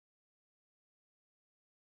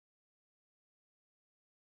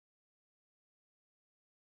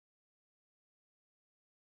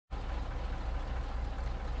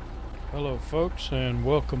Hello folks, and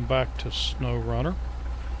welcome back to SnowRunner,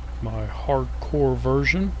 my hardcore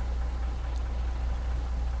version.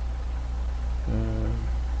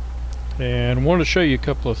 And I want to show you a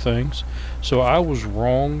couple of things. So I was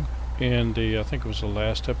wrong in I think it was the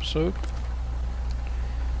last episode.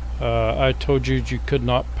 I told you could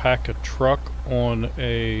not pack a truck on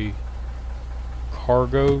a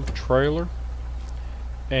cargo trailer,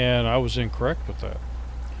 and I was incorrect with that.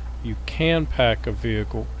 You can pack a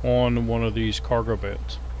vehicle on one of these cargo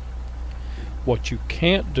beds. What you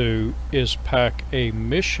can't do is pack a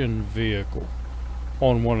mission vehicle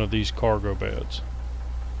on one of these cargo beds.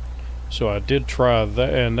 So I did try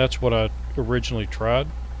that, and that's what I originally tried.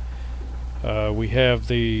 We have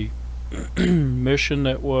the mission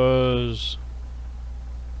that was,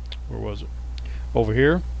 where was it? Over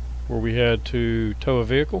here, where we had to tow a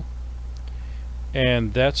vehicle.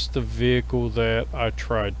 And that's the vehicle that I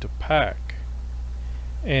tried to pack,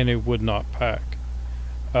 and it would not pack.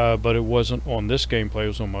 But it wasn't on this gameplay, it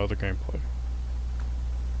was on my other gameplay.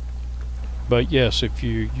 But yes, if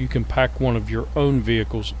you can pack one of your own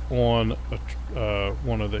vehicles on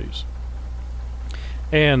one of these.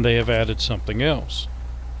 And they have added something else.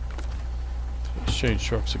 Let's change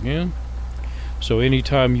trucks again. So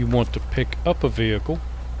anytime you want to pick up a vehicle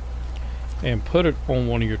and put it on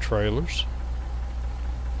one of your trailers,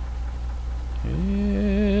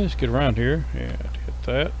 let's get around here. Yeah, hit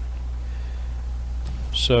that.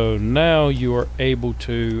 So now you are able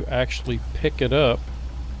to actually pick it up.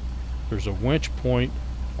 There's a winch point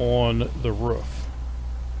on the roof,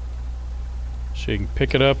 so you can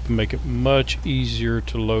pick it up and make it much easier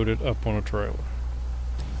to load it up on a trailer,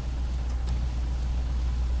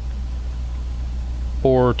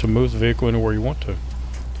 or to move the vehicle anywhere you want to.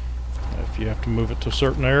 If you have to move it to a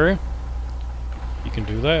certain area, you can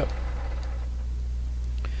do that.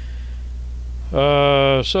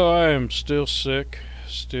 So I am still sick,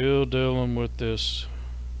 still dealing with this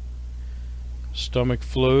stomach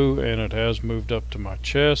flu, and it has moved up to my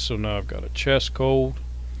chest, so now I've got a chest cold,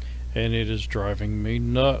 and it is driving me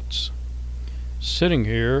nuts sitting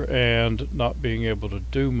here and not being able to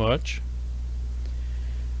do much.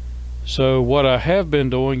 So what I have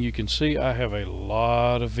been doing, you can see I have a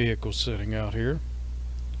lot of vehicles sitting out here,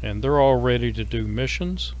 and they're all ready to do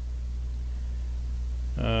missions.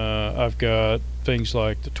 I've got things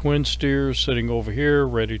like the twin steers sitting over here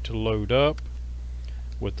ready to load up,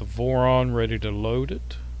 with the Voron ready to load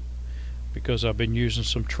it, because I've been using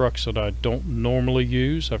some trucks that I don't normally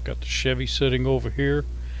use. I've got the Chevy sitting over here,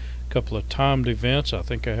 a couple of timed events. I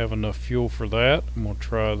think I have enough fuel for that. I'm going to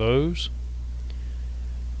try those.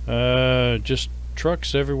 Just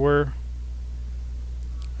trucks everywhere.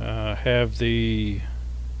 Have the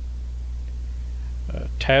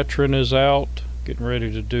Tatran is out, getting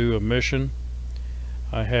ready to do a mission.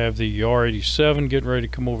 I have the R87 getting ready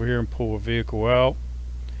to come over here and pull a vehicle out,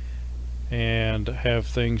 and have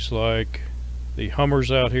things like the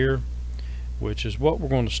Hummers out here, which is what we're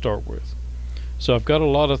going to start with. So I've got a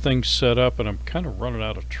lot of things set up, and I'm kind of running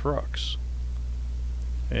out of trucks,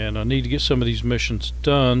 and I need to get some of these missions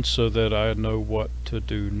done so that I know what to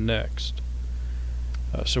do next.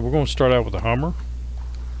 So we're going to start out with the Hummer.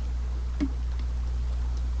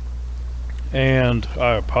 And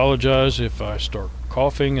I apologize if I start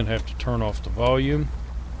coughing and have to turn off the volume,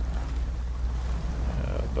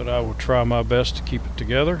 but I will try my best to keep it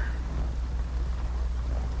together.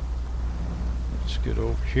 Let's get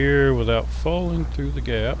over here without falling through the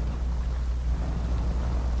gap,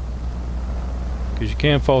 because you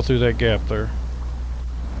can fall through that gap there.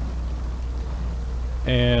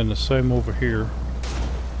 And the same over here.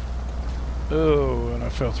 Oh, and I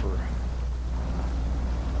fell through.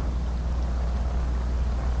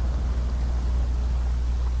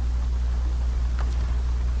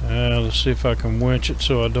 Let's see if I can winch it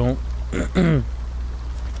so I don't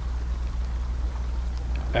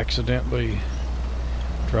accidentally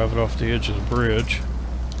drive it off the edge of the bridge.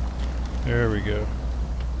 There we go.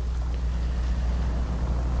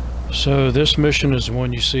 So this mission is the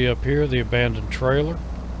one you see up here, the abandoned trailer.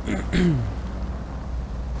 And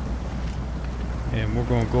we're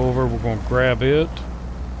going to go over, we're going to grab it,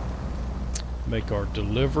 make our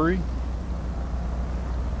delivery.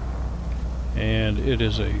 And it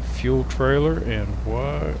is a fuel trailer, and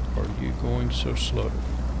why are you going so slow?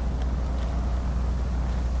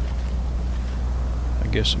 I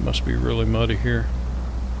guess it must be really muddy here.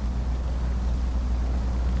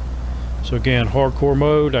 So again, hardcore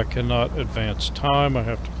mode, I cannot advance time. I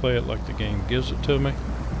have to play it like the game gives it to me.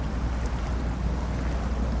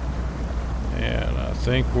 And I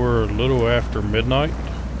think we're a little after midnight.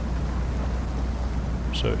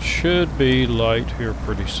 So it should be light here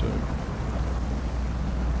pretty soon.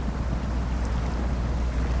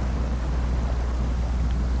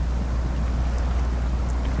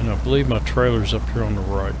 I believe my trailer's up here on the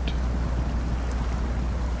right.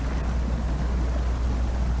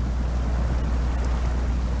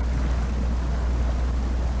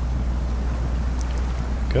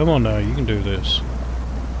 Come on now, you can do this.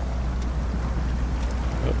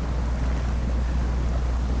 Oh.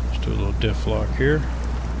 Let's do a little diff lock here.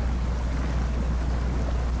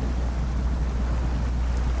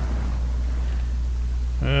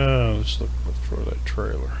 Let's look for that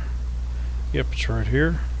trailer. Yep, it's right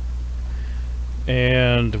here.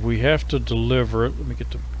 And we have to deliver it. Let me get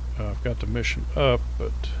the, I've got the mission up,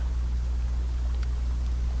 but...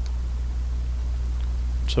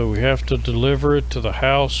 So we have to deliver it to the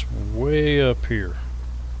house way up here.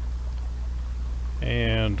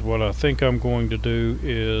 And what I think I'm going to do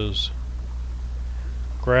is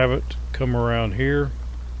grab it, come around here,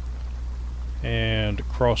 and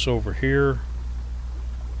cross over here.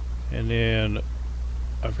 And then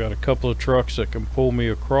I've got a couple of trucks that can pull me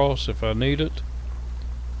across if I need it.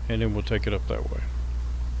 And then we'll take it up that way.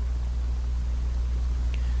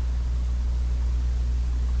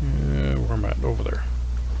 Where am I at? Over there.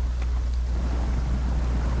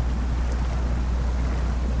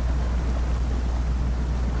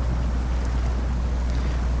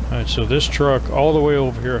 Alright, so this truck all the way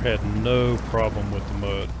over here had no problem with the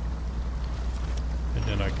mud. And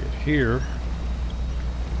then I get here,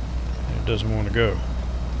 and it doesn't want to go.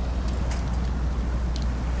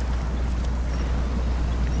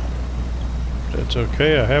 That's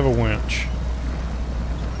okay, I have a winch.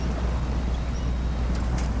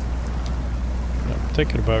 I'm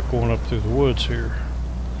thinking about going up through the woods here.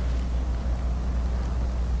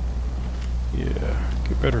 Yeah,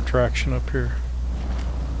 get better traction up here.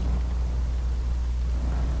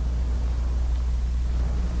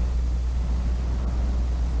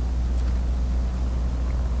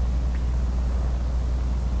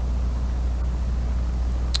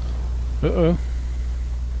 Uh-oh.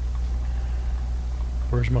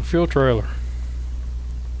 Where's my fuel trailer?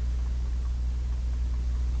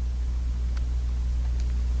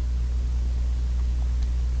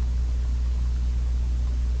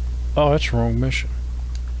 Oh, that's the wrong mission.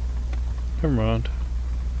 Never mind.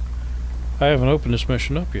 I haven't opened this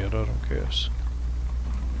mission up yet, I don't guess.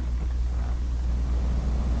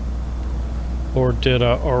 Or did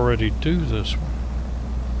I already do this one?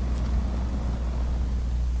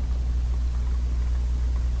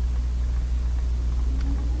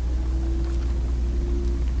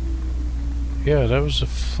 Yeah, that was a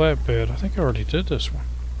flatbed. I think I already did this one.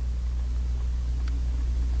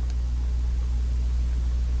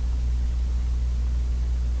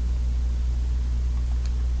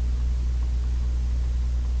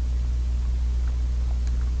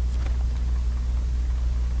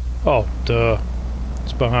 Oh, duh.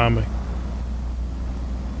 It's behind me.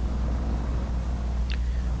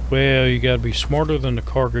 Well, you gotta be smarter than the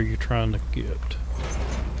cargo you're trying to get.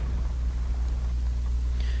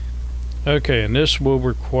 Okay, and this will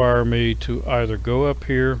require me to either go up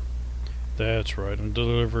here, that's right, and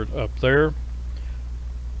deliver it up there.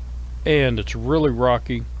 And it's really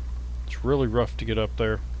rocky. It's really rough to get up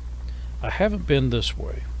there. I haven't been this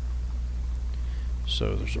way.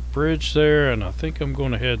 So there's a bridge there, and I think I'm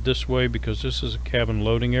going to head this way because this is a cabin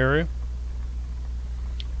loading area.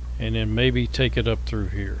 And then maybe take it up through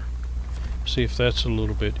here. See if that's a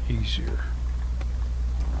little bit easier.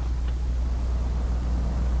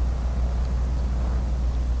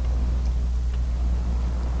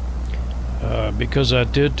 Because I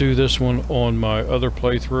did do this one on my other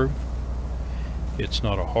playthrough. It's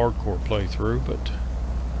not a hardcore playthrough, but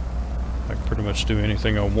I can pretty much do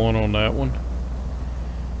anything I want on that one.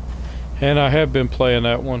 And I have been playing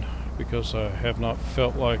that one because I have not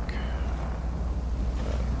felt like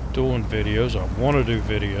doing videos. I want to do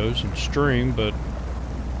videos and stream, but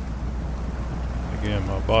again,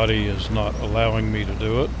 my body is not allowing me to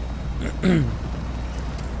do it.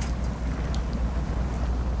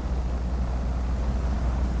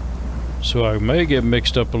 So I may get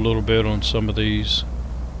mixed up a little bit on some of these.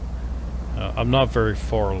 I'm not very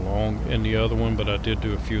far along in the other one, but I did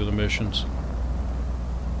do a few of the missions.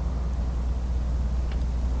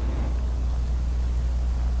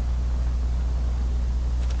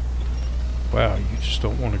 Wow, you just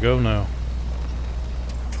don't want to go now.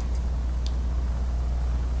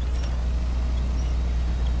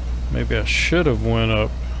 Maybe I should have went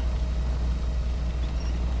up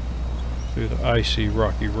through the icy,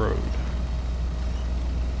 rocky road.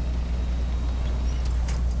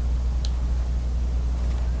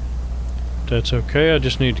 That's okay, I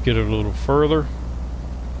just need to get it a little further.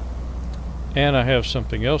 And I have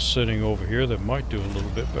something else sitting over here that might do a little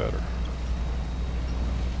bit better.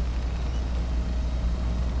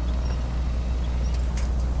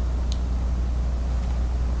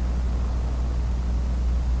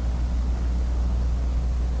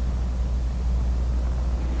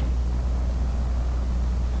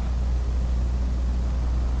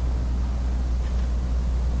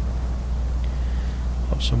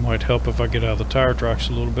 So it might help if I get out of the tire tracks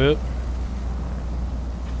a little bit.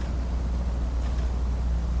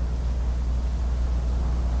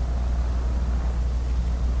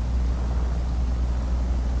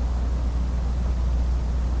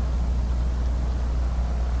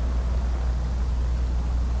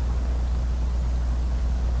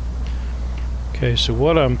 Okay, so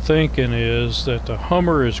what I'm thinking is that the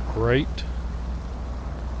Hummer is great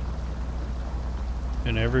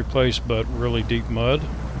in every place but really deep mud.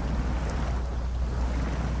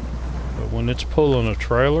 But when it's pulling a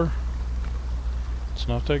trailer, it's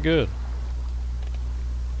not that good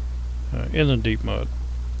in the deep mud.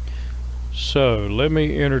 So let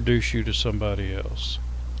me introduce you to somebody else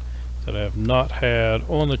that I have not had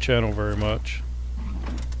on the channel very much.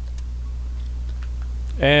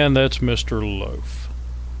 And that's Mr. Loaf.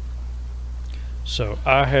 So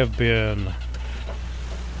I have been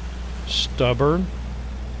stubborn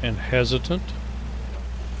and hesitant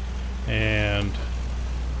and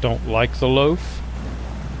don't like the Loaf.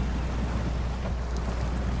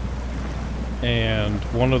 And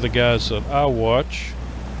one of the guys that I watch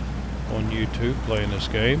on YouTube playing this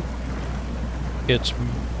game, it's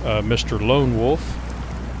Mr. Lone Wolf.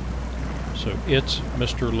 So it's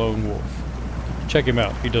Mr. Lone Wolf. Check him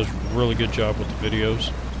out. He does a really good job with the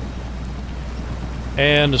videos.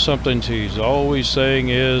 And something he's always saying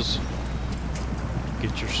is,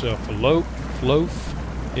 get yourself a loaf.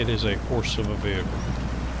 It is a horse of a vehicle.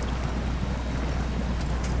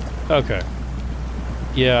 Okay.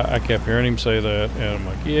 Yeah, I kept hearing him say that, and I'm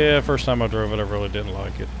like, yeah, first time I drove it, I really didn't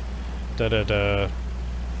like it. Da-da-da.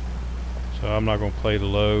 So I'm not going to play the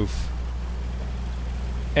Loaf.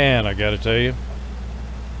 And I gotta tell you,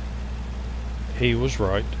 he was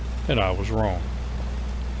right and I was wrong.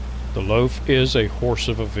 The Loaf is a horse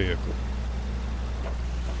of a vehicle.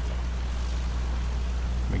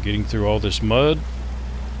 I mean, getting through all this mud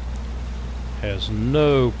has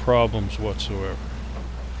no problems whatsoever.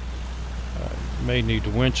 I may need to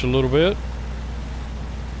winch a little bit.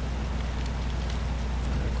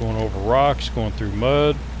 Going over rocks, going through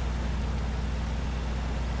mud.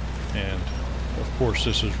 And of course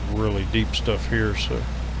this is really deep stuff here, so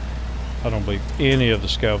I don't believe any of the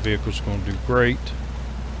scout vehicles are going to do great.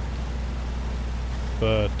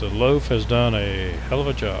 But the Loaf has done a hell of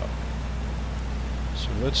a job. So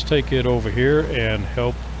let's take it over here and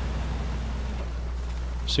help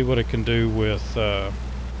see what it can do with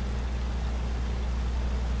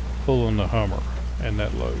pulling the Hummer and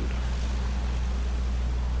that load.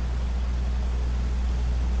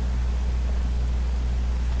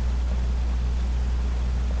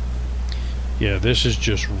 Yeah, this is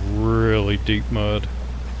just really deep mud.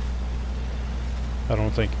 I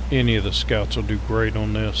don't think any of the scouts will do great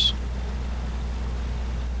on this.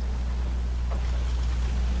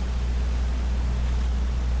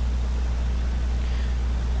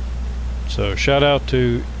 So shout out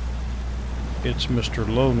to It's Mr.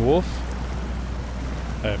 Lone Wolf.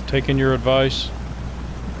 I have taken your advice.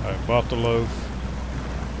 I've bought the Loaf.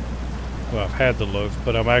 Well, I've had the Loaf,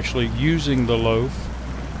 but I'm actually using the Loaf.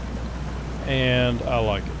 And I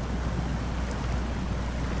like it.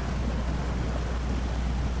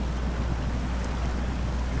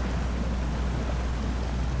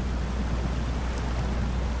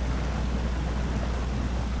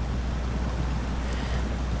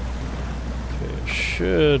 Okay,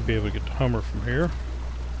 should be able to get the Hummer from here.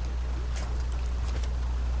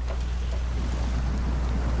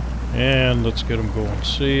 And let's get them going.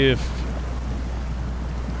 See if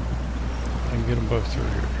I can get them both through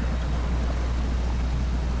here.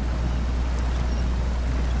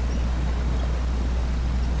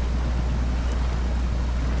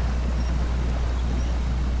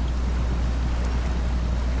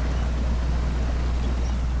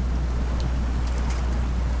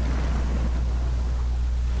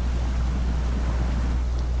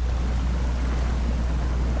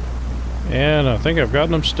 And I think I've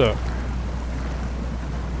gotten them stuck.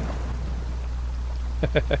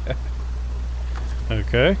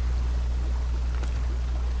 Okay.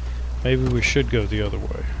 Maybe we should go the other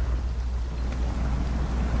way.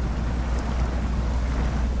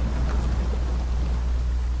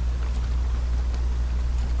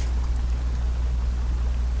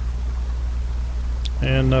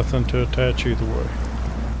 And nothing to attach either way.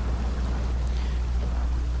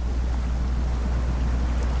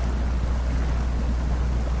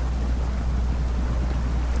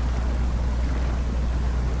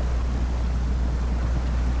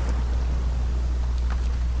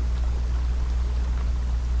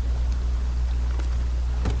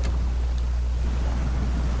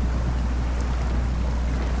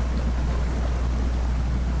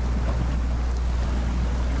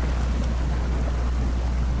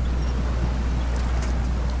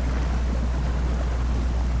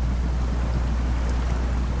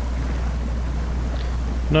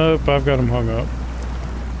 Nope, I've got them hung up.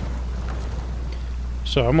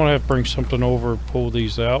 So I'm gonna have to bring something over, pull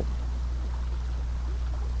these out.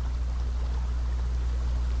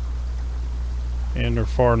 And they're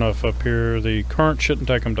far enough up here, the current shouldn't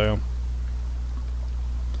take them down.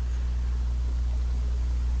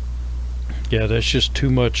 Yeah, that's just too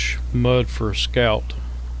much mud for a scout.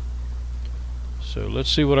 So let's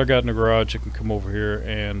see what I got in the garage that can come over here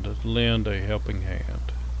and lend a helping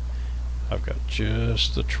hand. I've got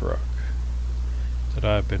just the truck that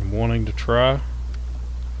I've been wanting to try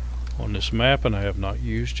on this map and I have not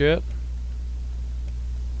used yet.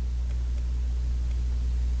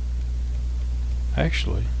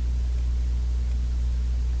 Actually,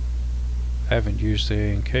 I haven't used the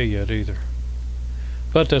A&K yet either.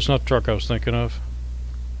 But that's not the truck I was thinking of.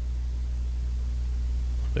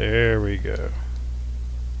 There we go.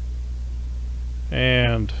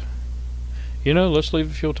 And, you know, let's leave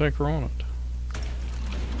the fuel tanker on it.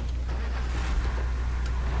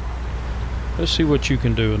 Let's see what you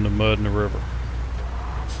can do in the mud and the river.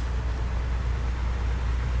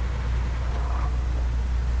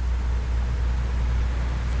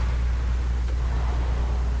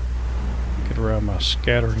 Get around my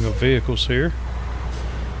scattering of vehicles here.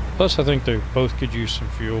 Plus, I think they both could use some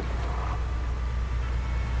fuel.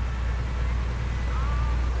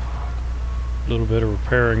 A little bit of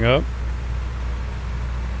repairing up.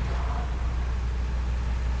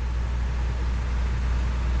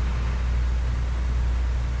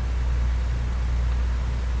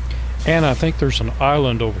 And I think there's an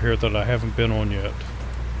island over here that I haven't been on yet.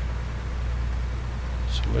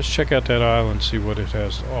 So let's check out that island, see what it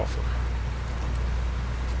has to offer.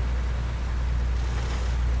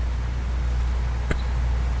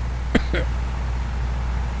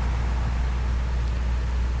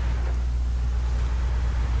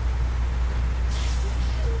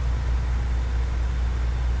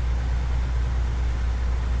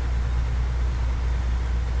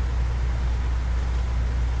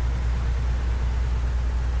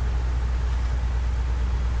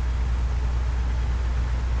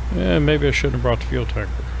 Yeah, maybe I shouldn't have brought the fuel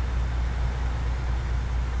tanker.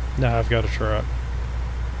 Nah, I've got to try it.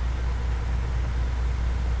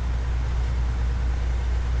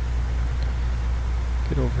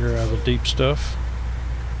 Get over here out of the deep stuff.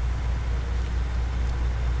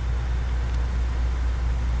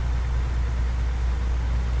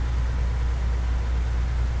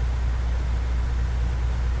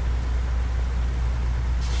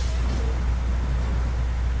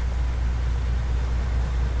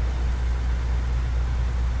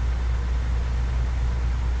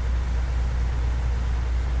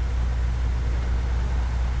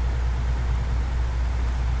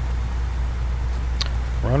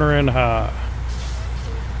 Run her in high.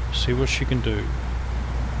 See what she can do.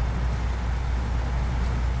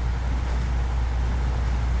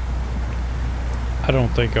 I don't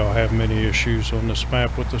think I'll have many issues on this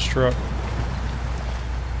map with this truck.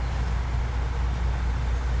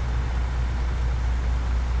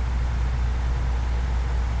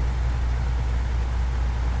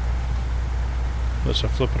 Unless I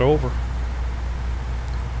flip it over.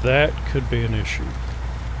 That could be an issue.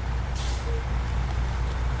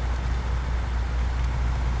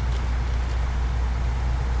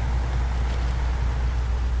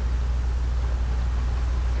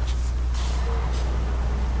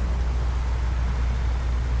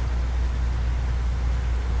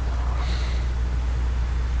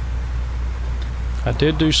 I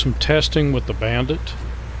did do some testing with the Bandit,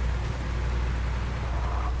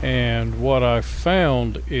 and what I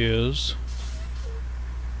found is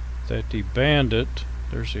that the Bandit,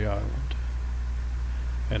 there's the island,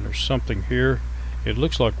 and there's something here. It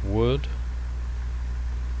looks like wood.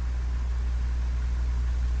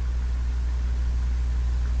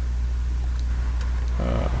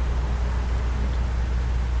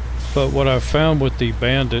 But what I found with the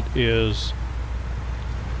Bandit is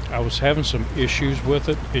I was having some issues with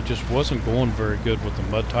it. It just wasn't going very good with the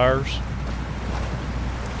mud tires.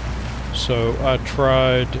 So I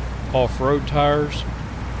tried off-road tires.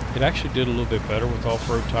 It actually did a little bit better with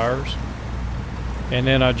off-road tires. And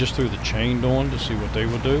then I just threw the chain on to see what they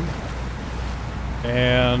would do.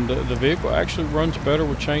 And the vehicle actually runs better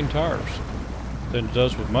with chain tires than it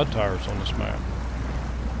does with mud tires on this map.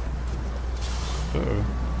 Uh-oh.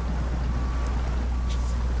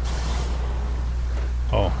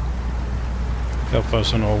 Oh, help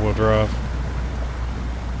us in all-wheel drive.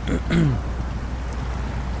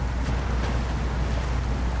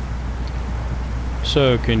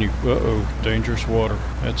 So can you, uh-oh, dangerous water.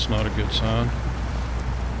 That's not a good sign.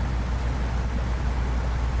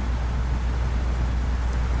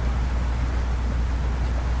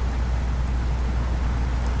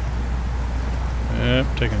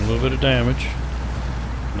 Yep, taking a little bit of damage.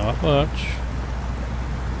 Not much.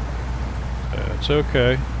 That's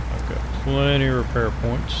okay. I've got plenty of repair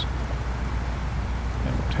points.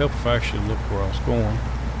 And it would help if I actually looked where I was going.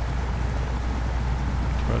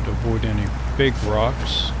 Try to avoid any big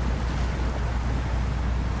rocks.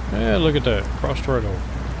 Yeah, look at that. Crossed right over.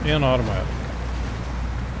 In automatic.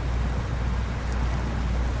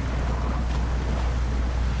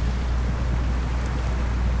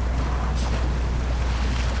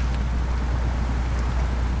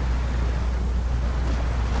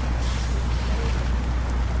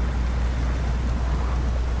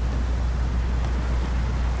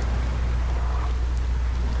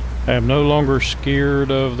 I am no longer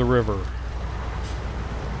scared of the river.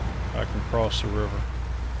 I can cross the river.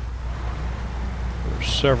 There's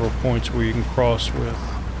several points where you can cross with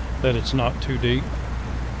that it's not too deep.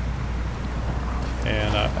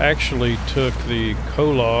 And I actually took the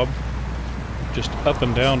co-op just up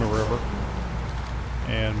and down the river.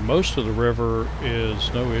 And most of the river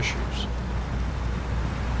is no issues.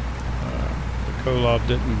 The co-op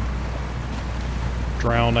didn't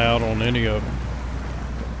drown out on any of them.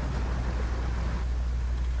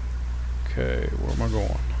 Okay, where am I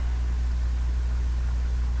going?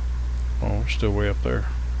 Oh, we're still way up there.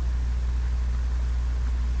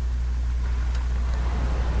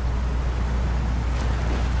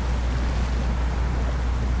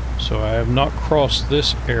 So I have not crossed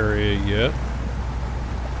this area yet.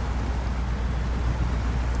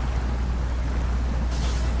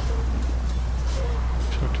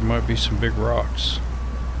 Looks like there might be some big rocks.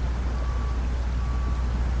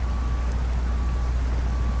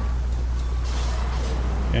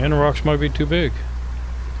 And the rocks might be too big.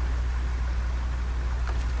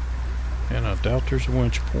 And I doubt there's a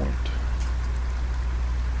winch point.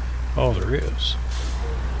 Oh, there is.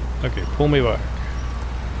 Okay, pull me back.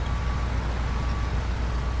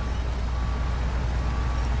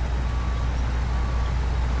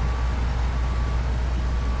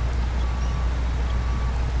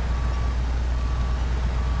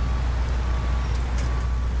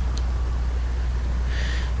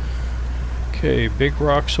 Okay, big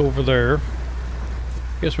rocks over there.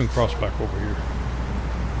 Guess we can cross back over here.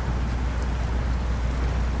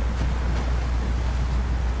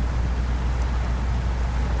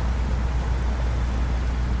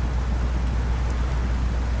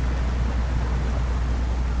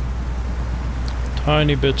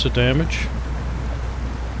 Tiny bits of damage.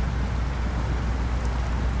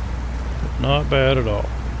 But not bad at all.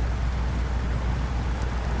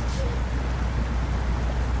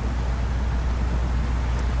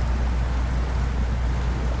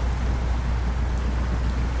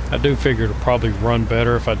 I do figure it'll probably run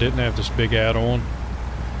better if I didn't have this big add-on.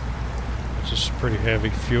 It's just pretty heavy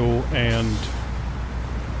fuel and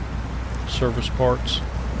service parts.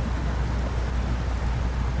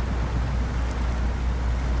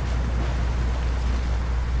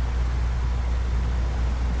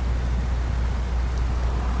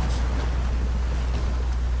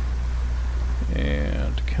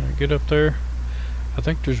 And can I get up there? I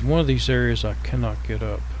think there's one of these areas I cannot get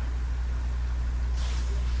up.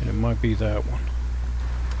 And it might be that one.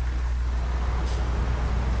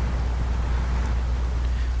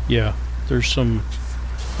 Yeah, there's some,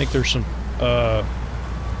 I think there's some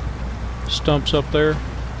stumps up there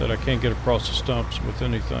that I can't get across the stumps with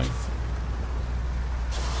anything.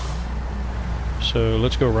 So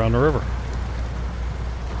let's go around the river.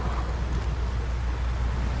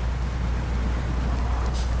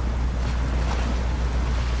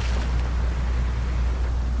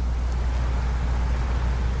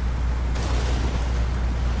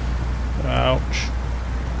 Ouch.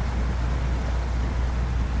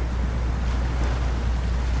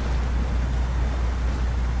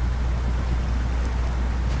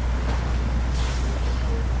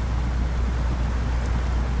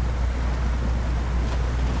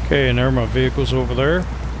 Okay, and there are my vehicles over there.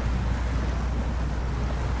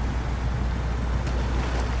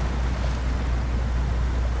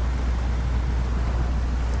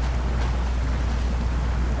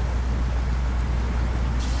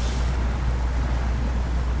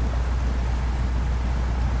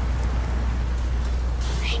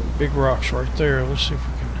 Big rocks right there. Let's see if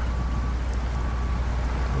we can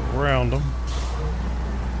go around them.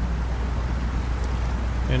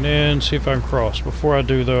 And then see if I can cross. Before I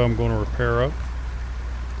do though, I'm going to repair up.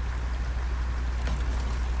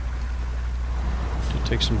 To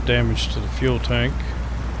take some damage to the fuel tank.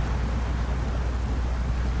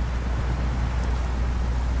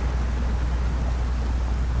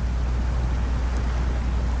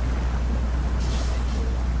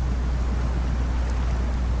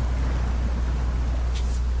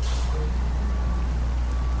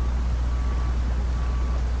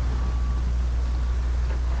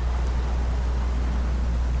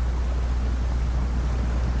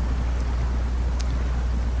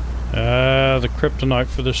 The kryptonite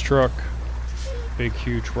for this truck. Big,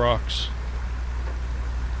 huge rocks.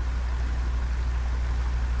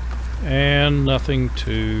 And nothing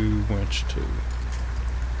to winch to.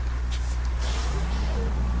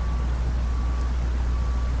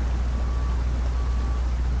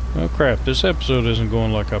 Oh crap, this episode isn't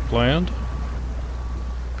going like I planned.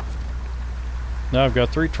 Now I've got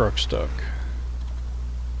 3 trucks stuck.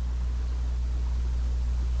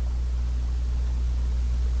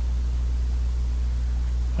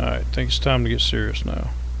 Alright, I think it's time to get serious now.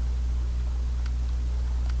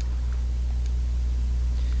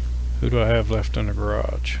 Who do I have left in the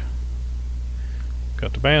garage?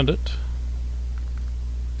 Got the Bandit.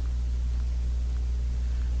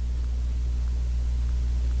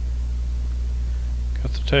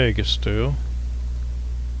 Got the Tega still.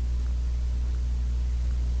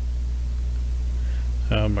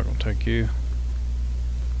 I'm not going to take you.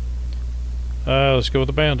 Let's go with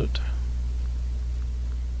the Bandit.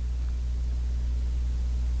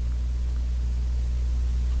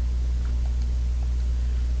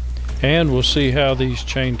 And we'll see how these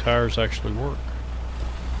chain tires actually work.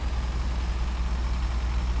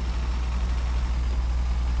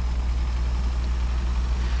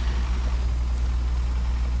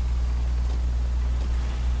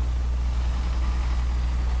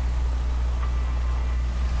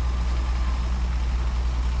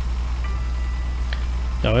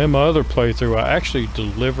 Now in my other playthrough I actually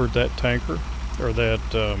delivered that tanker, or that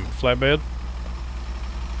flatbed,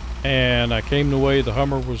 and I came the way the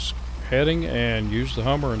Hummer was heading and used the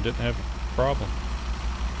Hummer and didn't have a problem.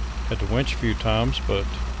 Had to winch a few times, but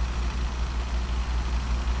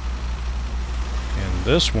in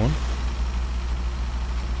this one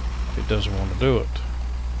it doesn't want to do it.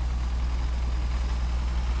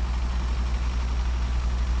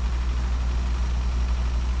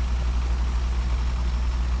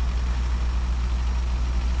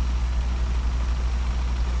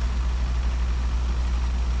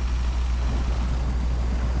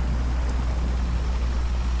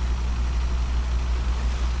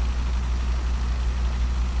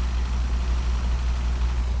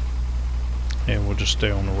 And we'll just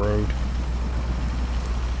stay on the road.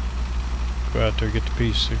 Go out there, get the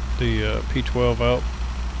P12 out.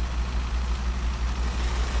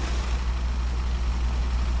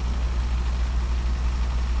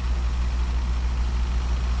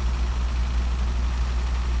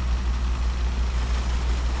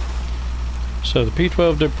 So the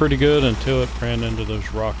P12 did pretty good until it ran into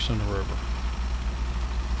those rocks in the river.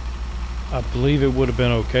 I believe it would have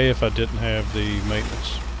been okay if I didn't have the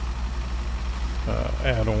maintenance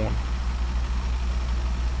add-on.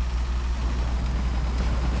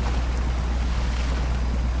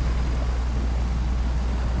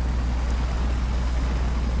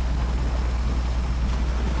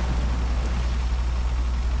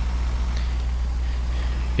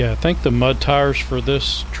 Yeah, I think the mud tires for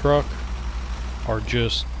this truck are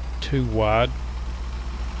just too wide,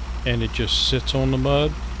 and it just sits on the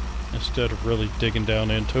mud instead of really digging down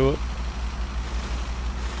into it.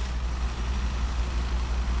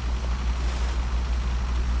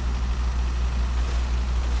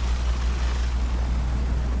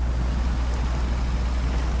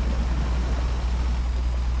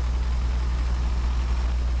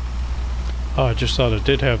 Oh, I just thought it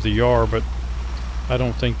did have the YAR, but I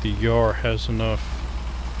don't think the YAR has enough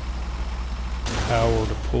power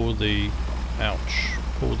to pull the,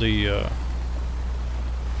 pull the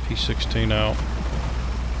P16 out.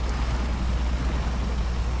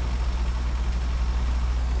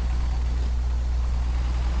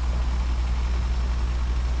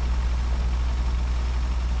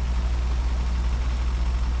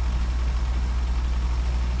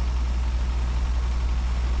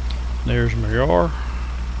 There's my YAR.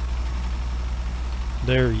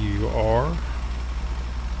 There you are.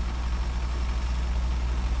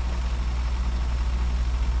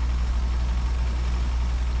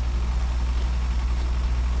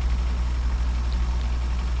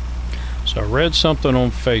 So I read something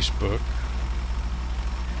on Facebook.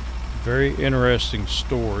 Very interesting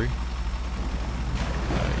story.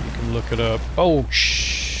 You can look it up. Oh,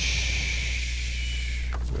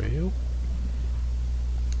 well,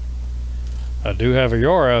 I do have a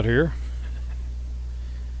YAR out here.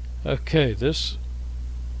 Okay, this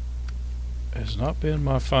has not been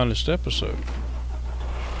my finest episode.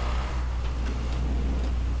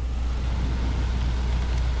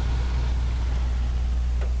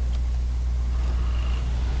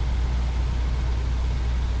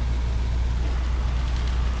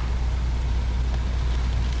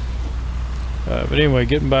 But anyway,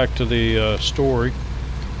 getting back to the story,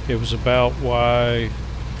 it was about why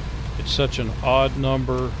It's such an odd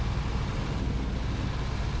number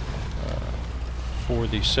for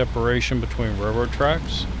the separation between railroad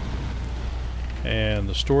tracks. And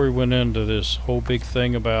the story went into this whole big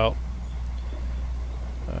thing about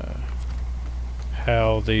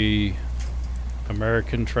how the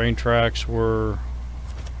American train tracks were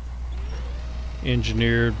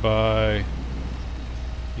engineered by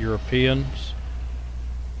Europeans.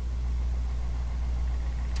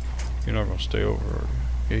 You're not going to stay over, are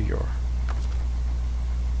you? Yeah, you are.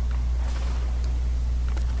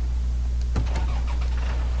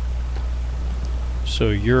 So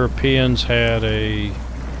Europeans had a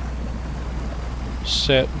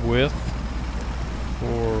set width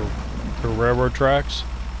for the railroad tracks,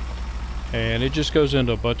 and it just goes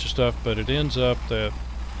into a bunch of stuff, but it ends up that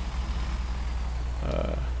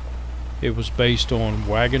it was based on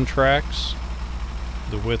wagon tracks,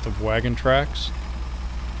 the width of wagon tracks,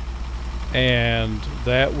 and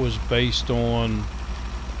that was based on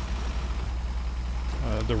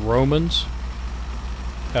the Romans,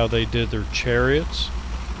 how they did their chariots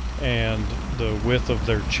and the width of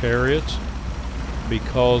their chariots,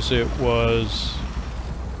 because it was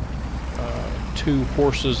 2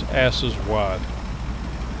 horses' asses wide.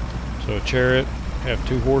 So a chariot have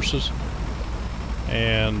 2 horses,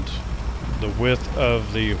 and the width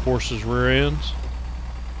of the horses' rear ends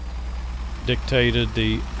dictated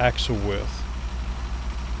the axle width,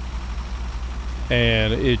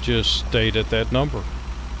 and it just stayed at that number.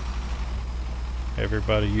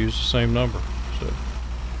 Everybody used the same number. So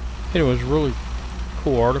anyway, it's a really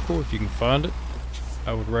cool article. If you can find it,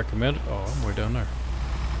 I would recommend it. Oh, I'm way down there.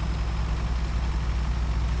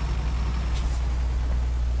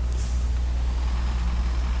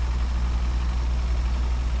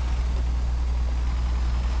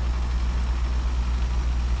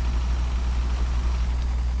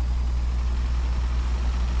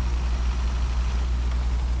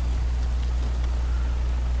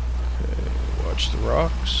 The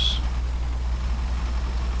rocks.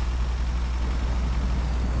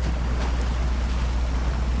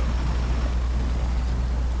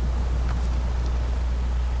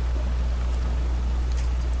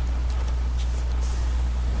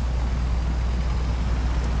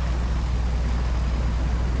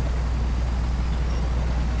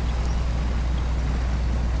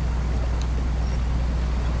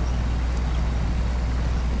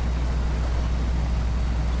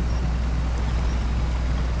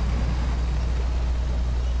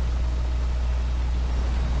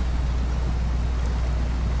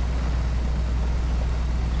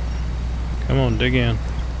 Come on, dig in.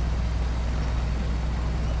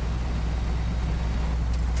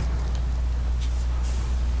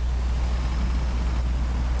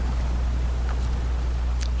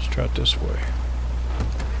 Let's try it this way.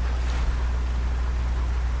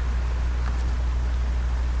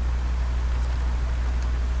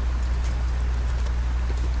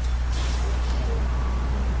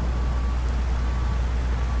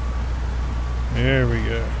 There we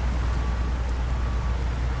go.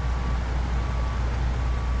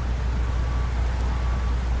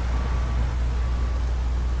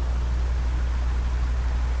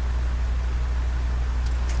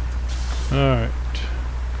 Alright.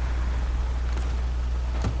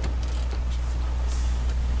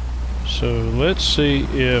 So let's see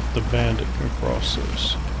if the bandit can cross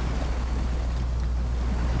this.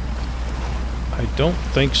 I don't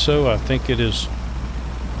think so. I think it is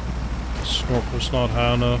snorkel's not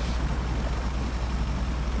high enough.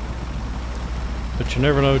 But you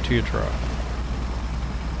never know till you try.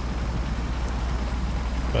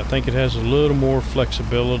 But I think it has a little more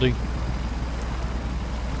flexibility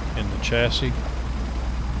in the chassis.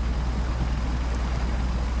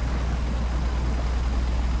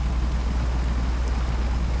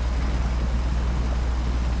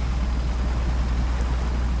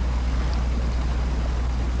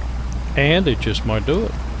 And it just might do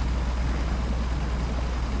it.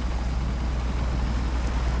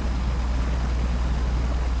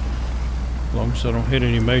 As long as I don't hit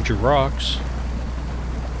any major rocks.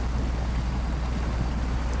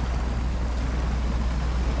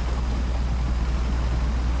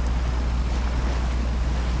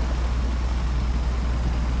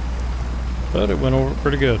 But it went over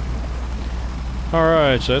pretty good.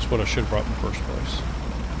 Alright, so that's what I should have brought in the first place.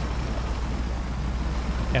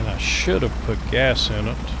 And I should have put gas in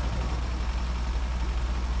it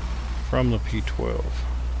from the P12.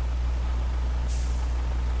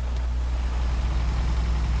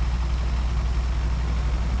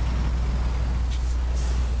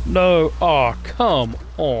 No, oh, come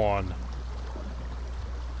on.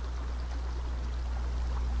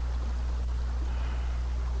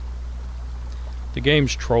 The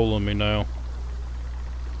game's trolling me now.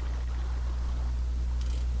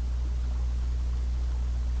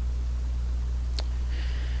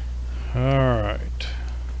 Alright.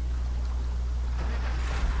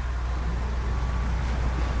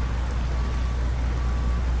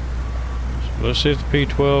 So let's see if the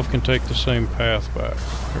P12 can take the same path back.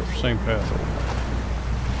 Or same path over.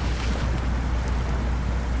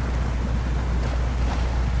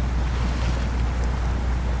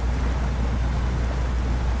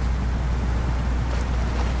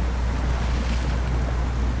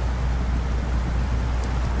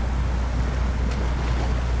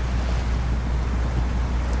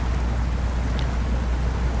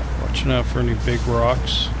 Watching out for any big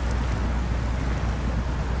rocks.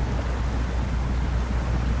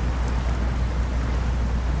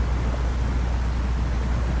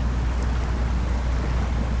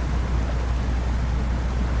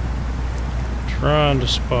 Trying to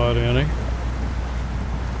spot any.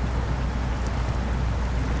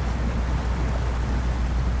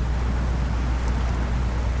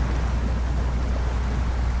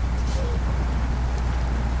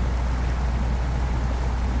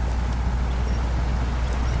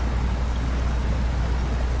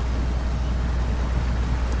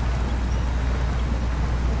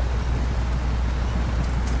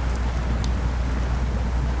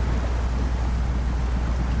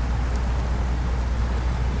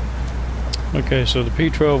 Okay, so the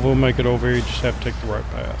P12 will make it over here, you just have to take the right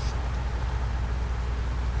path.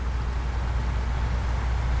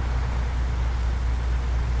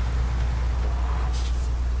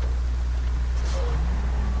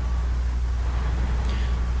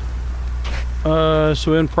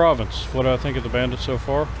 So in Province, what do I think of the bandits so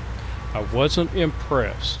far? I wasn't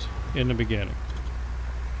impressed in the beginning.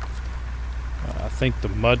 I think the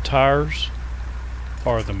mud tires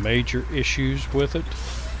are the major issues with it.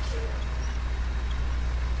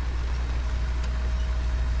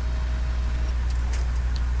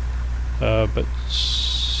 But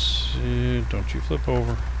don't you flip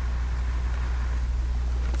over.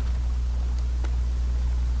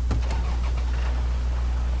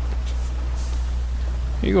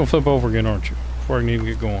 You're gonna flip over again, aren't you? Before I can even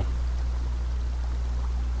get going.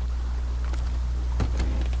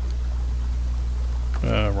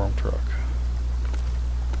 Wrong truck.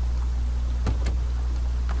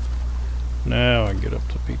 Now I can get up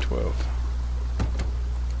to P12.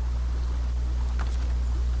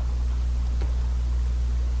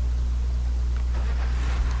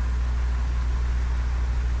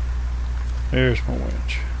 There's my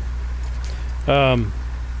winch.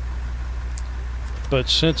 But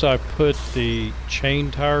since I put the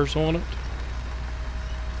chain tires on it,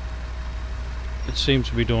 it seems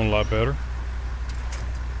to be doing a lot better.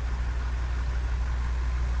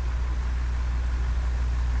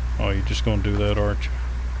 Oh, you're just gonna do that, aren't you?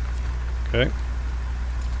 Okay.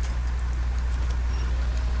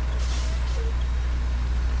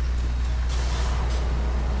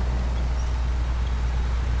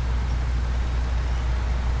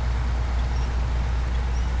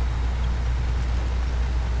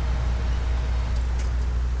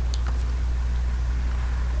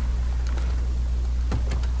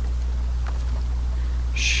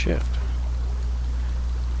 Shit.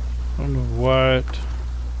 I don't know what.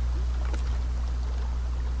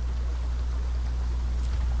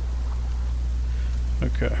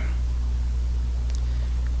 Okay.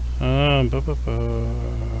 As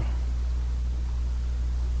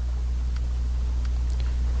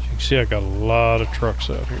you can see, I got a lot of trucks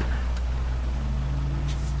out here.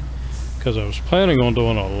 Because I was planning on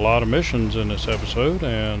doing a lot of missions in this episode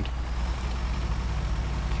and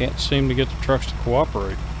can't seem to get the trucks to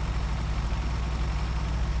cooperate.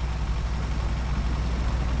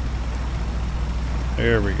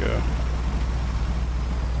 There we go.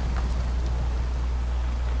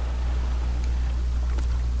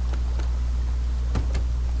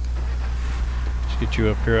 Let's get you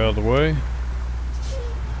up here out of the way.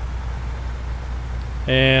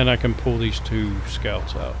 And I can pull these two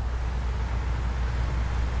scouts out.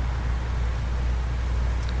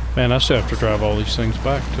 Man, I still have to drive all these things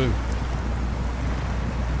back too.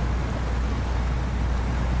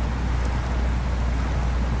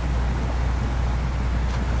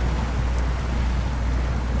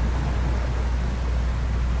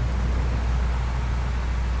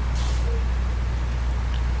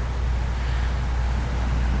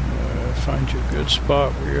 Find you a good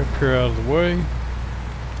spot where you're up here out of the way.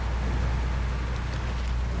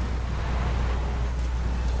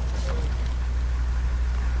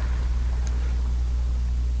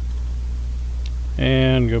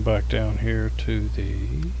 And go back down here to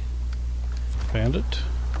the bandit.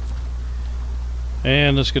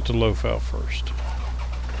 And let's get the loaf out first.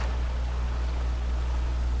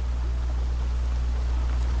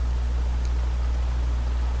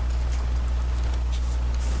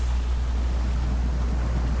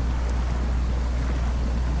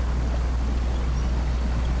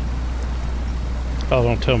 Oh,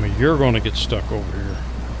 don't tell me you're going to get stuck over here.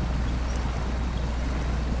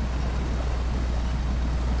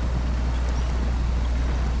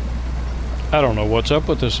 I don't know what's up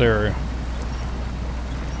with this area.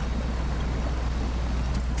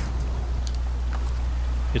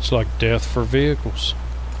 It's like death for vehicles.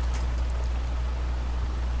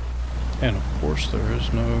 And of course there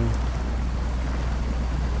is no...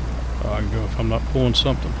 Oh, I can go if I'm not pulling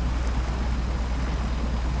something.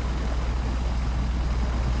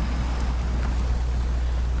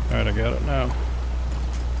 Alright, I got it now.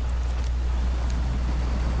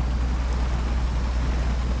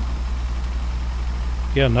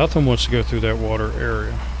 Yeah, nothing wants to go through that water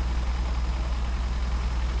area.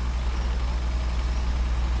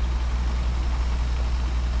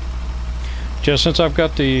 Just since I've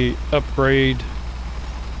got the upgrade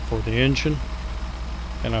for the engine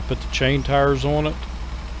and I put the chain tires on it,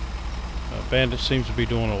 Bandit seems to be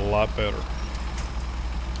doing a lot better.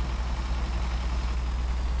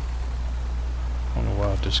 I don't know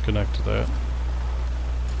why I disconnected that.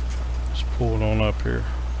 Let's pull it on up here.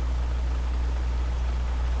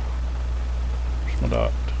 Where's my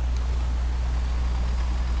dot?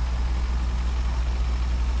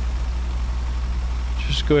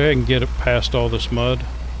 Just go ahead and get it past all this mud.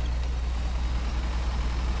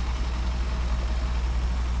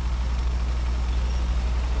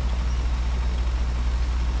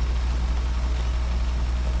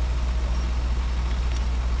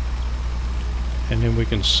 And then we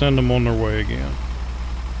can send them on their way again.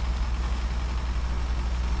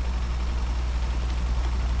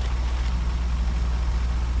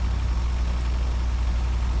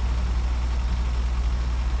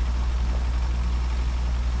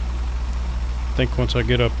 I think once I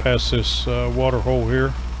get up past this water hole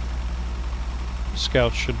here, the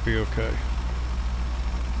scouts should be okay.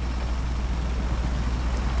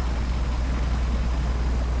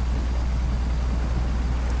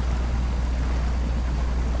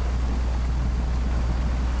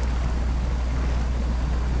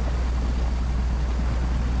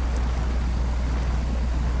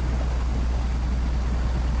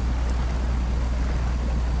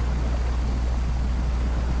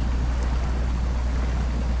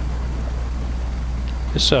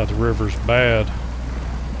 This side of the river's bad.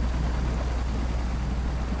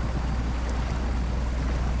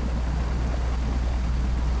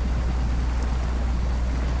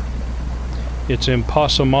 It's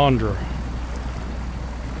Impossimandra.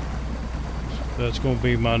 That's going to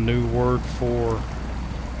be my new word for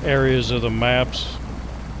areas of the maps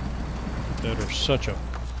that are such a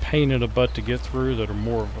pain in the butt to get through, that are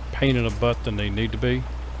more of a pain in the butt than they need to be.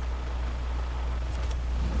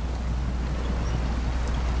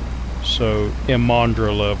 So,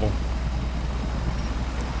 Imandra level.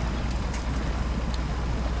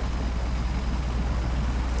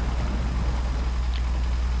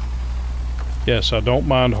 Yes, I don't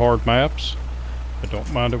mind hard maps. I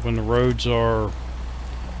don't mind it when the roads are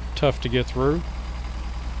tough to get through.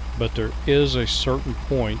 But there is a certain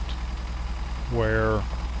point where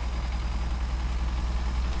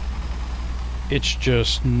it's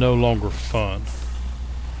just no longer fun.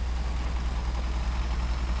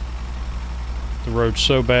 The road's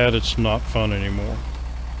so bad it's not fun anymore.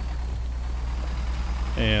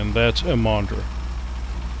 And that's Imandra.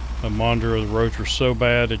 Imandra, the roads were so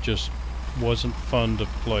bad it just wasn't fun to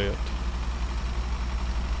play it.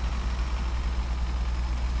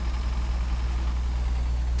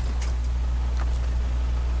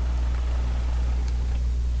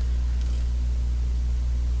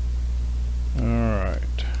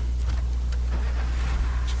 Alright.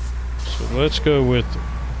 So let's go with...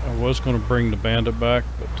 I was going to bring the Bandit back,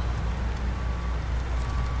 but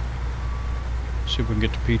see if we can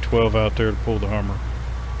get the P12 out there to pull the Hummer.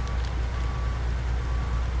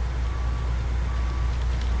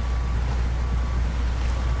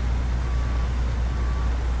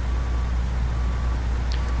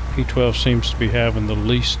 P12 seems to be having the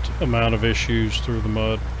least amount of issues through the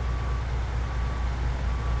mud.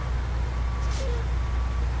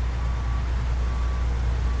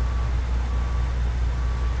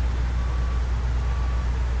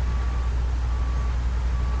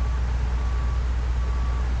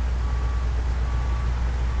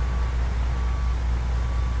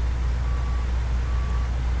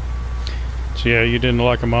 So yeah, you didn't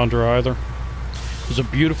like Imandra either? It's a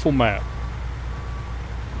beautiful map.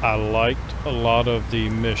 I liked a lot of the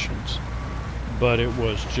missions, but it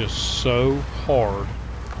was just so hard,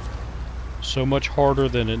 so much harder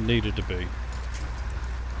than it needed to be.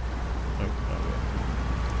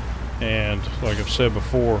 And like I've said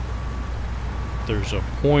before, there's a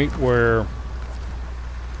point where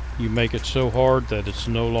you make it so hard that it's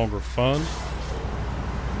no longer fun,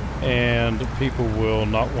 and people will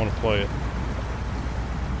not want to play it.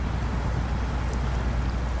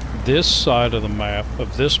 This side of the map,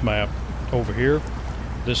 of this map over here,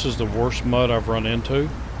 this is the worst mud I've run into.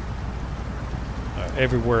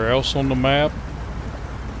 Everywhere else on the map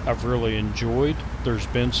I've really enjoyed. There's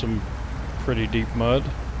been some pretty deep mud,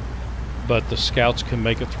 but the scouts can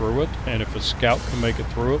make it through it, and if a scout can make it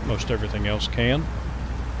through it, most everything else can.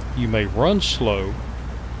 You may run slow,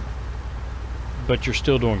 but you're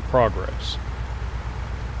still doing progress.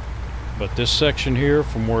 But this section here,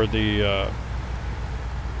 from where the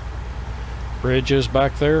bridge is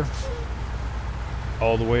back there,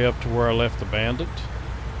 all the way up to where I left the bandit,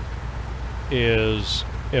 is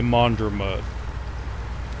Impossimandra mud.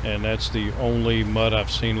 And that's the only mud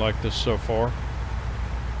I've seen like this so far.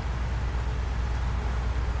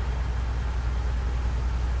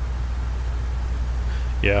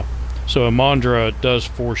 Yeah, so Impossimandra does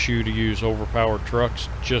force you to use overpowered trucks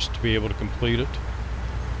just to be able to complete it.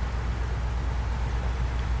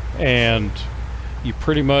 And you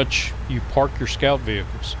pretty much, you park your scout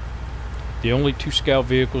vehicles. The only two scout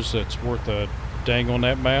vehicles that's worth a dang on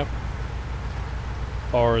that map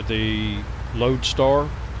are the Lodestar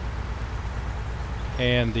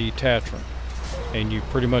and the Tatran. And you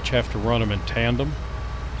pretty much have to run them in tandem.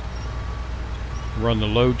 Run the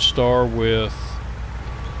Lodestar with,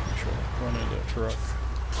 run into that truck.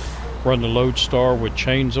 Run the Lodestar with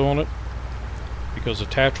chains on it, because the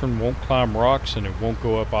Tatran won't climb rocks and it won't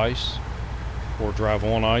go up ice or drive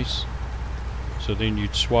on ice. So then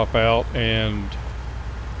you'd swap out and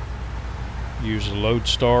use the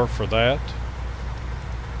Lodestar for that.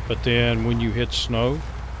 But then when you hit snow,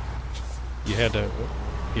 you had to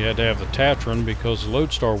have the Tatran, because the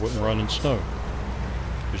Lodestar wouldn't run in snow.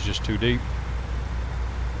 It was just too deep.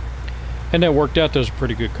 And that worked out as a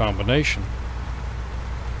pretty good combination.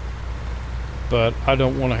 But I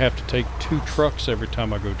don't want to have to take two trucks every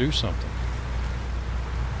time I go do something.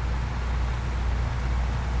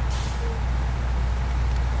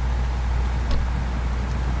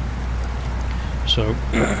 So,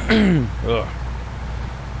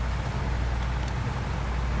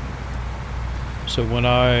 so when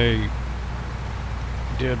I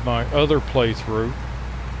did my other playthrough,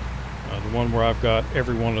 the one where I've got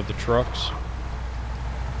every one of the trucks,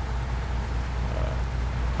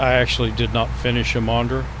 I actually did not finish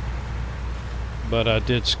Impossimandra, but I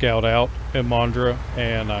did scout out Impossimandra,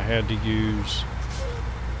 and I had to use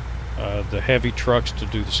the heavy trucks to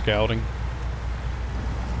do the scouting,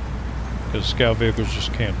 because scout vehicles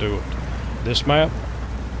just can't do it. This map,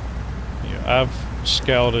 I've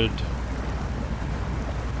scouted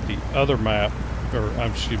the other map, or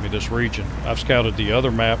excuse me, this region. I've scouted the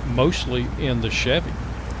other map mostly in the Chevy.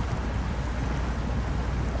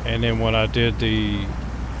 And then when I did the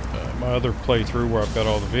my other playthrough where I've got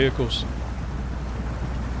all the vehicles,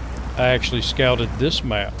 I actually scouted this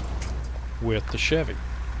map with the Chevy.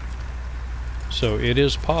 So it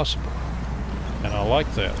is possible, and I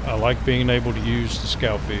like that. I like being able to use the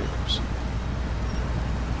scout vehicles.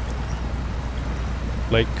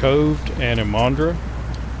 Lake Cove and Impossimandra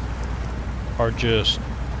are just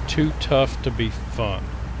too tough to be fun.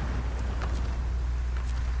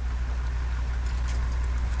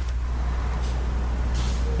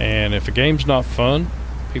 And if a game's not fun,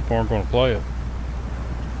 people aren't going to play it.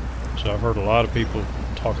 So I've heard a lot of people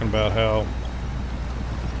talking about how,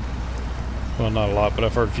 well, not a lot, but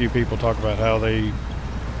I've heard a few people talk about how they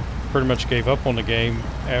pretty much gave up on the game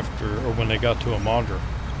after, or when they got to Impossimandra.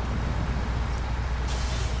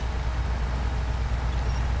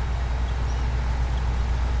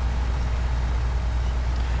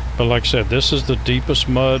 But like I said, this is the deepest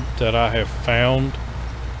mud that I have found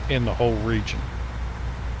in the whole region.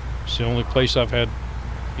 It's the only place I've had,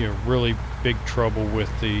 really big trouble with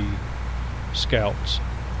the scouts,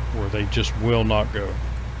 where they just will not go.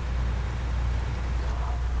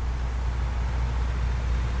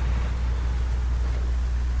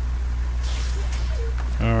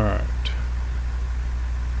 Alright.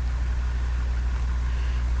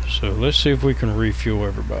 So let's see if we can refuel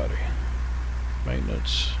everybody.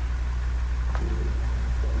 Maintenance.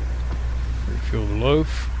 Refuel the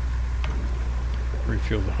loaf.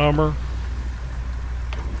 Refuel the Hummer.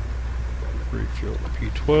 Refuel the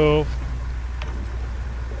P12.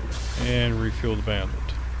 And refuel the Bandit.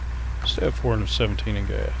 Still have 417 in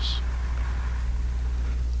gas.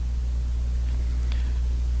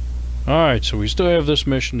 Alright, so we still have this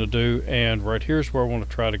mission to do, and right here's where I want to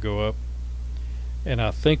try to go up. And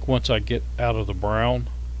I think once I get out of the brown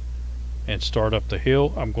and start up the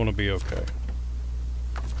hill, I'm going to be okay.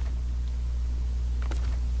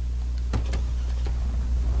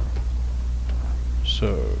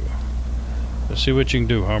 So, let's see what you can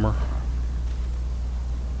do, Hummer.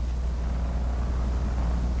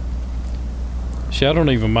 See, I don't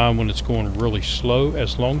even mind when it's going really slow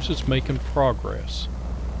as long as it's making progress.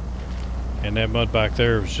 And that mud back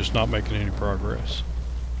there was just not making any progress.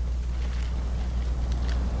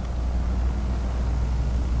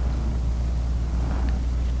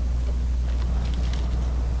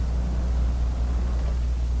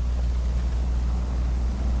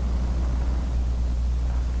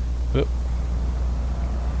 Oop.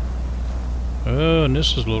 Oh, and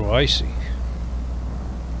this is a little icy.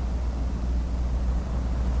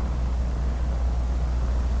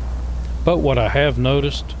 But what I have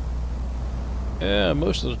noticed,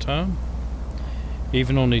 most of the time,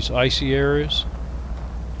 even on these icy areas,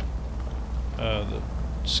 the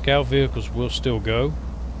scout vehicles will still go.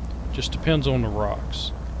 Just depends on the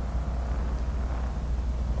rocks.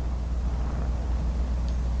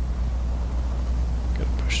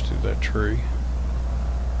 Gotta push through that tree.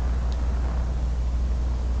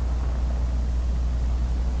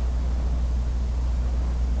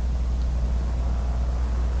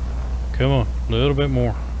 Come on, a little bit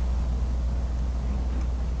more.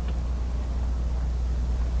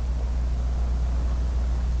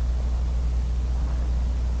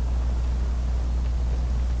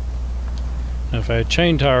 Now, if I had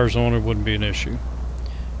chain tires on, it wouldn't be an issue.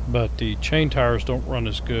 But the chain tires don't run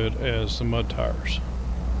as good as the mud tires.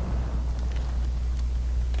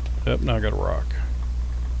 Yep, now I got a rock.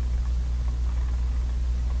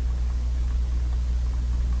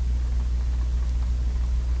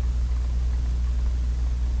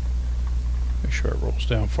 Make sure it rolls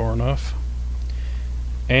down far enough.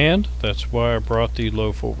 And that's why I brought the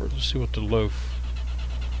loaf over. Let's see what the loaf,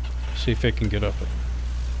 see if it can get up it.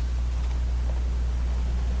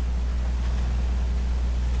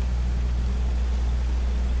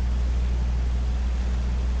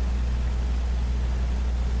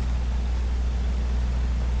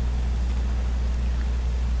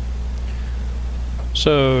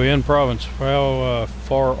 So, in province, how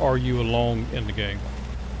far are you along in the game?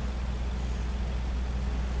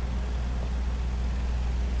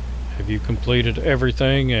 Have you completed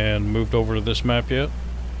everything and moved over to this map yet?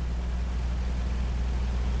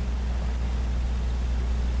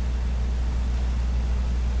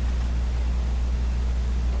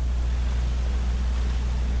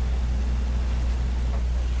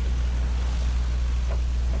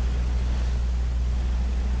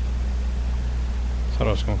 Thought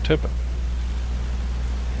I was going to tip it.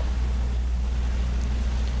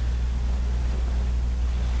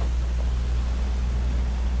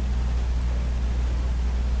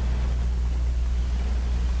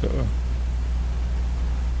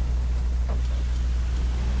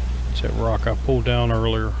 It's that rock I pulled down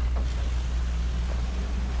earlier.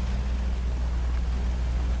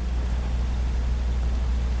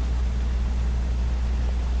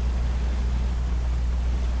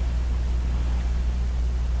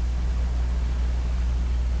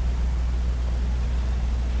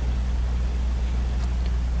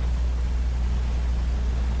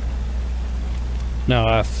 Now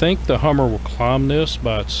I think the Hummer will climb this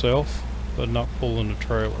by itself, but not pulling the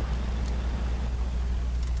trailer.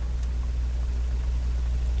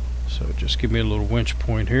 So just give me a little winch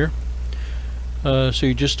point here. So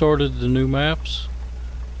you just started the new maps,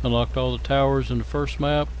 unlocked all the towers in the first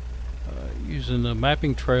map, using the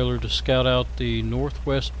mapping trailer to scout out the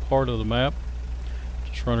northwest part of the map.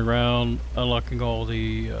 Just run around unlocking all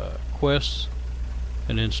the quests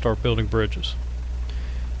and then start building bridges.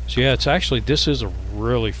 So yeah, it's actually, this is a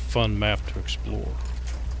really fun map to explore.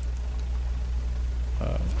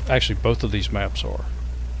 Actually, both of these maps are.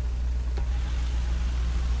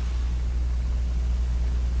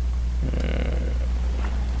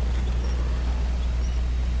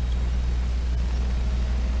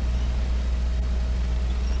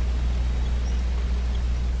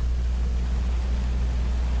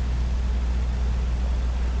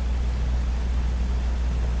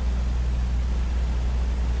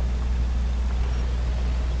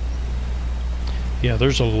 Yeah,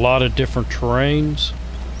 there's a lot of different terrains.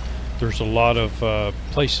 There's a lot of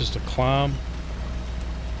places to climb.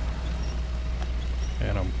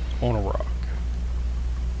 And I'm on a rock.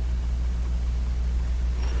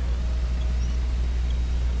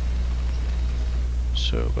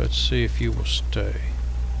 So let's see if you will stay.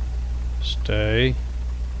 Stay.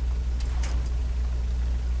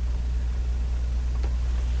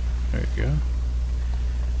 There you go.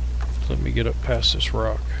 Let me get up past this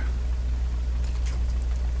rock.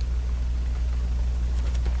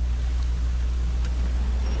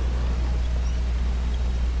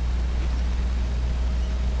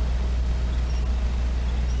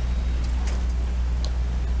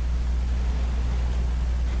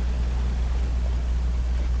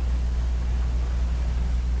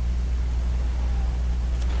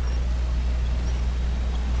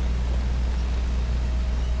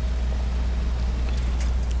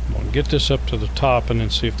 Get this up to the top and then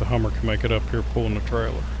see if the Hummer can make it up here pulling the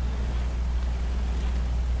trailer.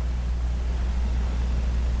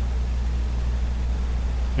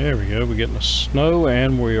 There we go, we're getting the snow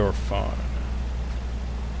and we are fine.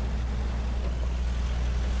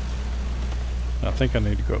 I think I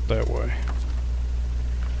need to go up that way.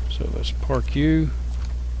 So let's park you.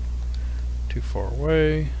 Too far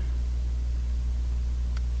away.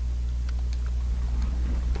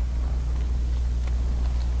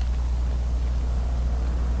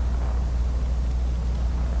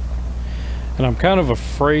 And I'm kind of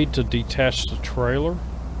afraid to detach the trailer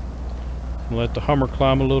and let the Hummer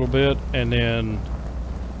climb a little bit and then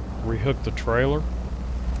rehook the trailer,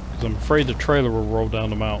 because I'm afraid the trailer will roll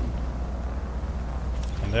down the mountain,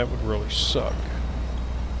 and that would really suck.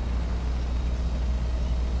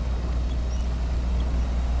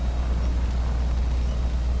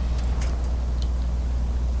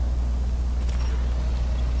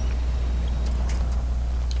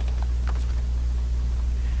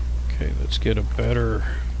 Let's get a better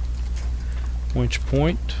winch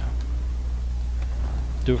point.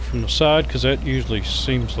 Do it from the side, because that usually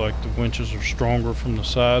seems like the winches are stronger from the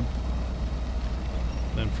side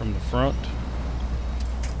than from the front.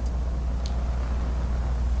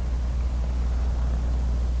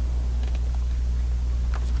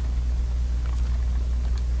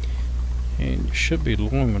 And you should be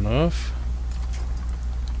long enough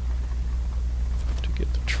to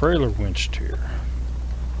get the trailer winched here.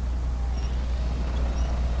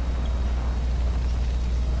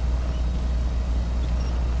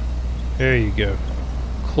 There you go.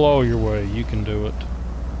 Claw your way. You can do it.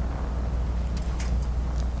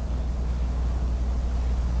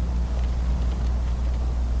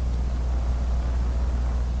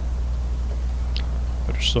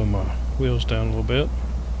 Better slow my wheels down a little bit.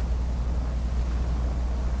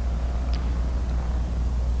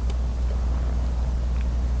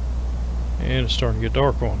 And it's starting to get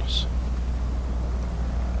dark on us.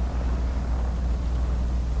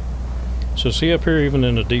 So see up here, even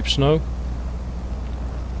in the deep snow,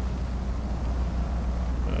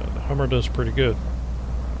 the Hummer does pretty good.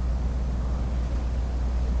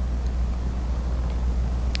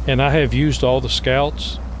 And I have used all the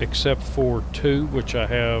scouts except for 2, which I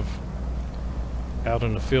have out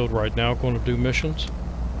in the field right now going to do missions.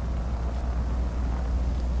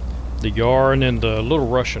 The Yarn and the little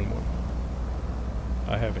Russian one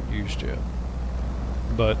I haven't used yet,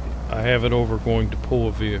 but I have it over going to pull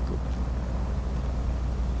a vehicle.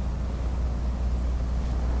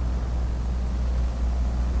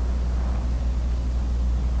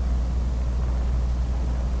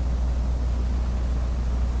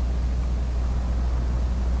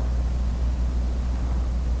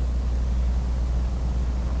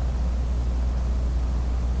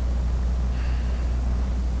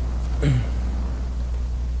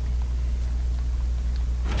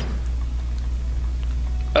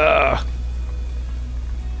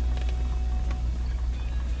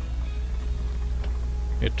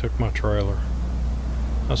 It took my trailer.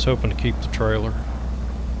 I was hoping to keep the trailer.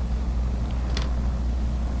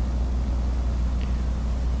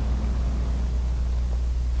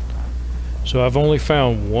 So I've only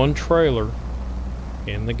found 1 trailer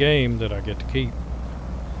in the game that I get to keep.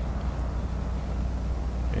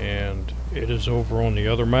 And it is over on the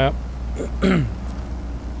other map.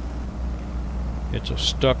 It's a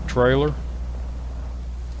stuck trailer.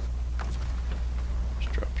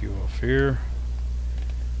 Let's drop you off here.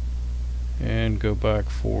 And go back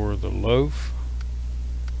for the loaf.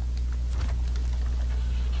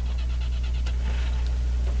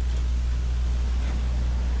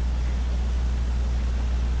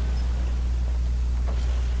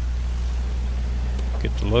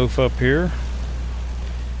 Get the loaf up here.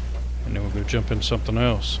 And then we'll go jump into something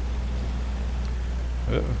else.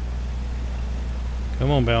 Uh-oh. Come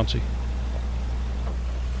on, Bouncy.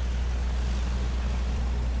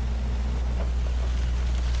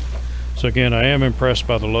 So again, I am impressed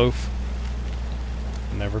by the loaf.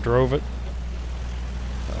 Never drove it.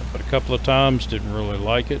 but a couple of times didn't really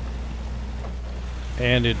like it,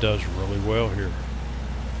 and it does really well here.